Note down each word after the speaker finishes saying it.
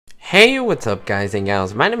Hey, what's up guys and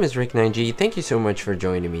gals? My name is Rick9G. Thank you so much for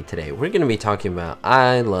joining me today. We're going to be talking about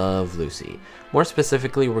I Love Lucy. More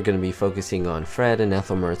specifically, we're going to be focusing on Fred and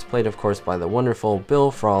Ethel Mertz, played of course by the wonderful Bill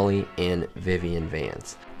Frawley and Vivian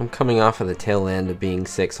Vance. I'm coming off of the tail end of being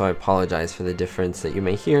sick, so I apologize for the difference that you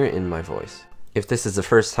may hear in my voice. If this is the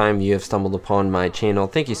first time you have stumbled upon my channel,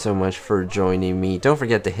 thank you so much for joining me. Don't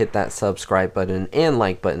forget to hit that subscribe button and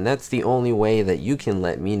like button. That's the only way that you can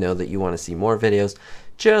let me know that you want to see more videos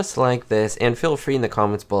just like this, and feel free in the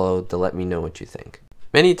comments below to let me know what you think.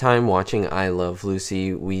 Many times watching I Love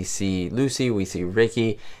Lucy, we see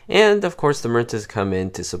Ricky, and of course the Mertzes come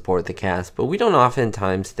in to support the cast, but we don't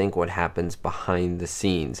oftentimes think what happens behind the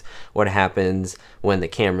scenes, what happens when the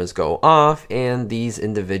cameras go off and these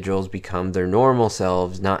individuals become their normal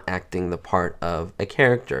selves, not acting the part of a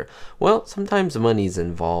character. Well, sometimes money's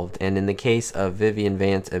involved, and in the case of Vivian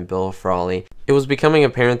Vance and Bill Frawley, it was becoming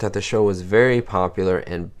apparent that the show was very popular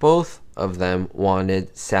and both of them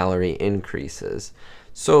wanted salary increases.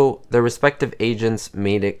 So their respective agents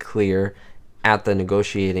made it clear at the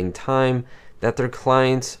negotiating time that their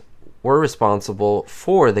clients were responsible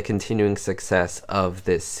for the continuing success of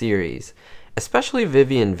this series, especially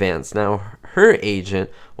Vivian Vance. Now, her agent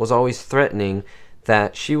was always threatening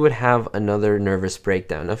that she would have another nervous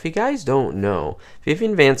breakdown. Now, if you guys don't know,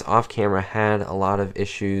 Vivian Vance off camera had a lot of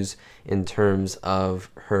issues in terms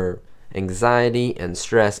of her anxiety and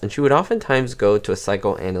stress, and she would oftentimes go to a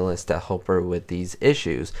psychoanalyst to help her with these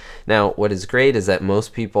issues. Now, what is great is that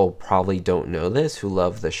most people probably don't know this who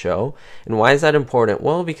love the show. And why is that important?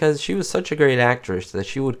 Well, because she was such a great actress that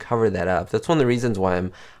she would cover that up. That's one of the reasons why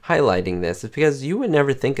I'm highlighting this, is because you would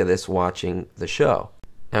never think of this watching the show.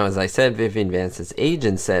 Now, as I said, Vivian Vance's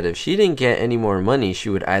agent said if she didn't get any more money, she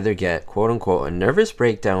would either get quote-unquote a nervous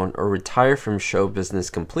breakdown or retire from show business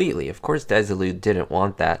completely. Of course, Desilu didn't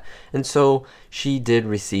want that, and so she did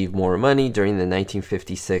receive more money during the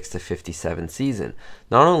 1956 to 57 season.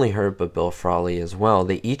 Not only her, but Bill Frawley as well.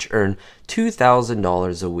 They each earned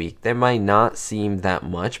 $2,000 a week. That might not seem that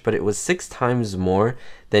much, but it was 6 times more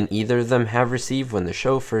than either of them have received when the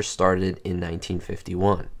show first started in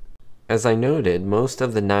 1951. As I noted, most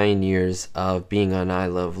of the 9 years of being on I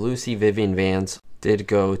Love Lucy, Vivian Vance did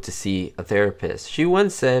go to see a therapist. She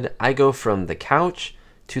once said, "I go from the couch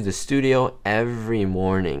to the studio every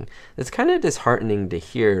morning." It's kind of disheartening to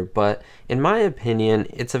hear, but in my opinion,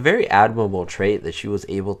 it's a very admirable trait that she was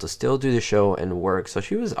able to still do the show and work. So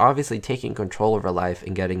she was obviously taking control of her life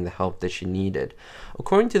and getting the help that she needed.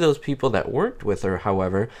 According to those people that worked with her,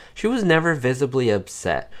 however, she was never visibly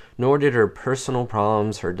upset, nor did her personal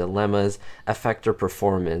problems, her dilemmas affect her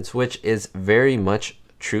performance, which is very much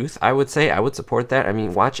truth. I would say I would support that. I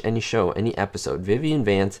mean, watch any show, any episode. Vivian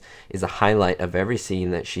Vance is a highlight of every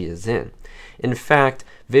scene that she is in. In fact,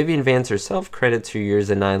 Vivian Vance herself credits her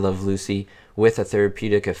years in I Love Lucy with a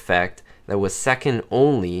therapeutic effect that was second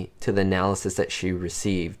only to the analysis that she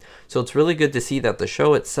received. So it's really good to see that the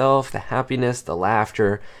show itself, the happiness, the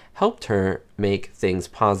laughter, helped her make things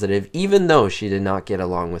positive, even though she did not get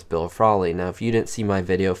along with Bill Frawley. Now, if you didn't see my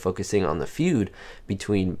video focusing on the feud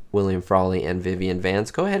between William Frawley and Vivian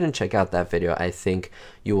Vance, go ahead and check out that video. I think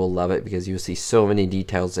you will love it because you'll see so many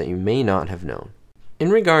details that you may not have known.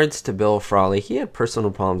 In regards to Bill Frawley, he had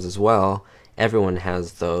personal problems as well. Everyone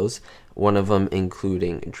has those. One of them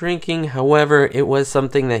including drinking. However, it was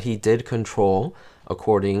something that he did control,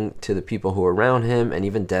 according to the people who were around him, and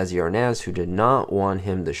even Desi Arnaz, who did not want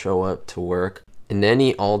him to show up to work in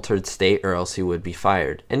any altered state or else he would be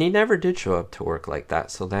fired. And he never did show up to work like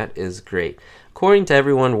that, so that is great. According to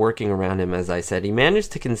everyone working around him, as I said, he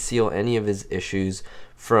managed to conceal any of his issues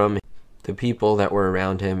from the people that were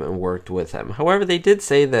around him and worked with him. However, they did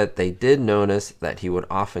say that they did notice that he would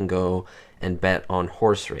often go and bet on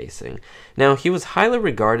horse racing. Now, he was highly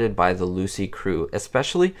regarded by the Lucy crew,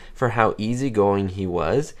 especially for how easygoing he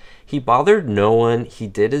was. He bothered no one, he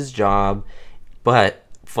did his job, but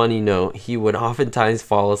funny note, he would oftentimes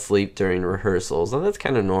fall asleep during rehearsals. And that's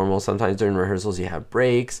kind of normal. Sometimes during rehearsals you have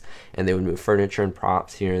breaks and they would move furniture and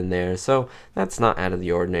props here and there. So that's not out of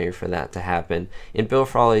the ordinary for that to happen. In Bill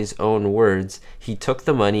Frawley's own words, he took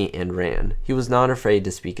the money and ran. He was not afraid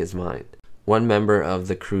to speak his mind. One member of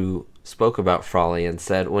the crew spoke about Frawley and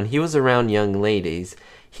said when he was around young ladies,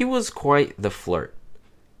 he was quite the flirt.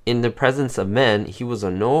 In the presence of men, he was a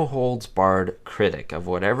no-holds-barred critic of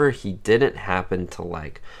whatever he didn't happen to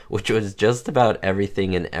like, which was just about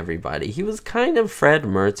everything and everybody. He was kind of Fred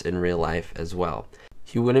Mertz in real life as well.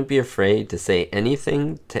 He wouldn't be afraid to say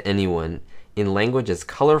anything to anyone in language as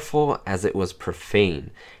colorful as it was profane.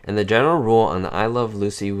 And the general rule on the I Love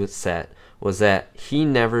Lucy set was that he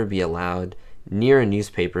never be allowed near a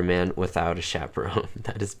newspaper man without a chaperone.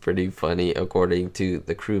 That is pretty funny, according to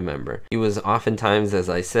the crew member. He was oftentimes, as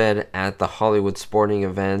I said, at the Hollywood sporting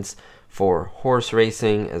events for horse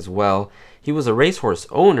racing as well. He was a racehorse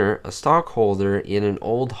owner, a stockholder in an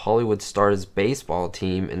old Hollywood Stars baseball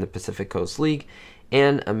team in the Pacific Coast League,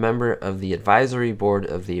 and a member of the advisory board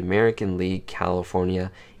of the American League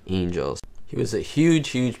California Angels. He was a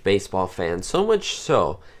huge baseball fan, so much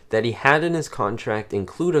so that he had in his contract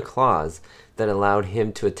include a clause that allowed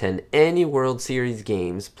him to attend any World Series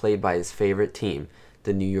games played by his favorite team,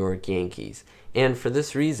 the New York Yankees. And for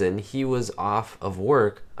this reason, he was off of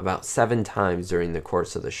work about 7 times during the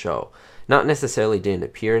course of the show. Not necessarily didn't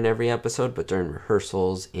appear in every episode, but during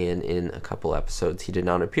rehearsals and in a couple episodes, he did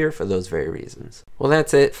not appear for those very reasons. Well,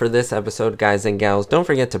 that's it for this episode, guys and gals. Don't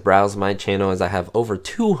forget to browse my channel, as I have over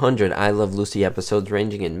 200 I Love Lucy episodes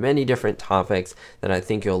ranging in many different topics that I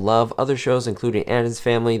think you'll love. Other shows including Addams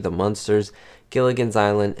Family, The Munsters, Gilligan's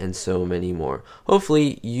Island, and so many more.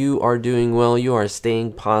 Hopefully you are doing well, you are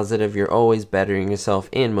staying positive, you're always bettering yourself,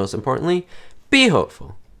 and most importantly, be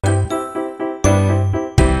hopeful.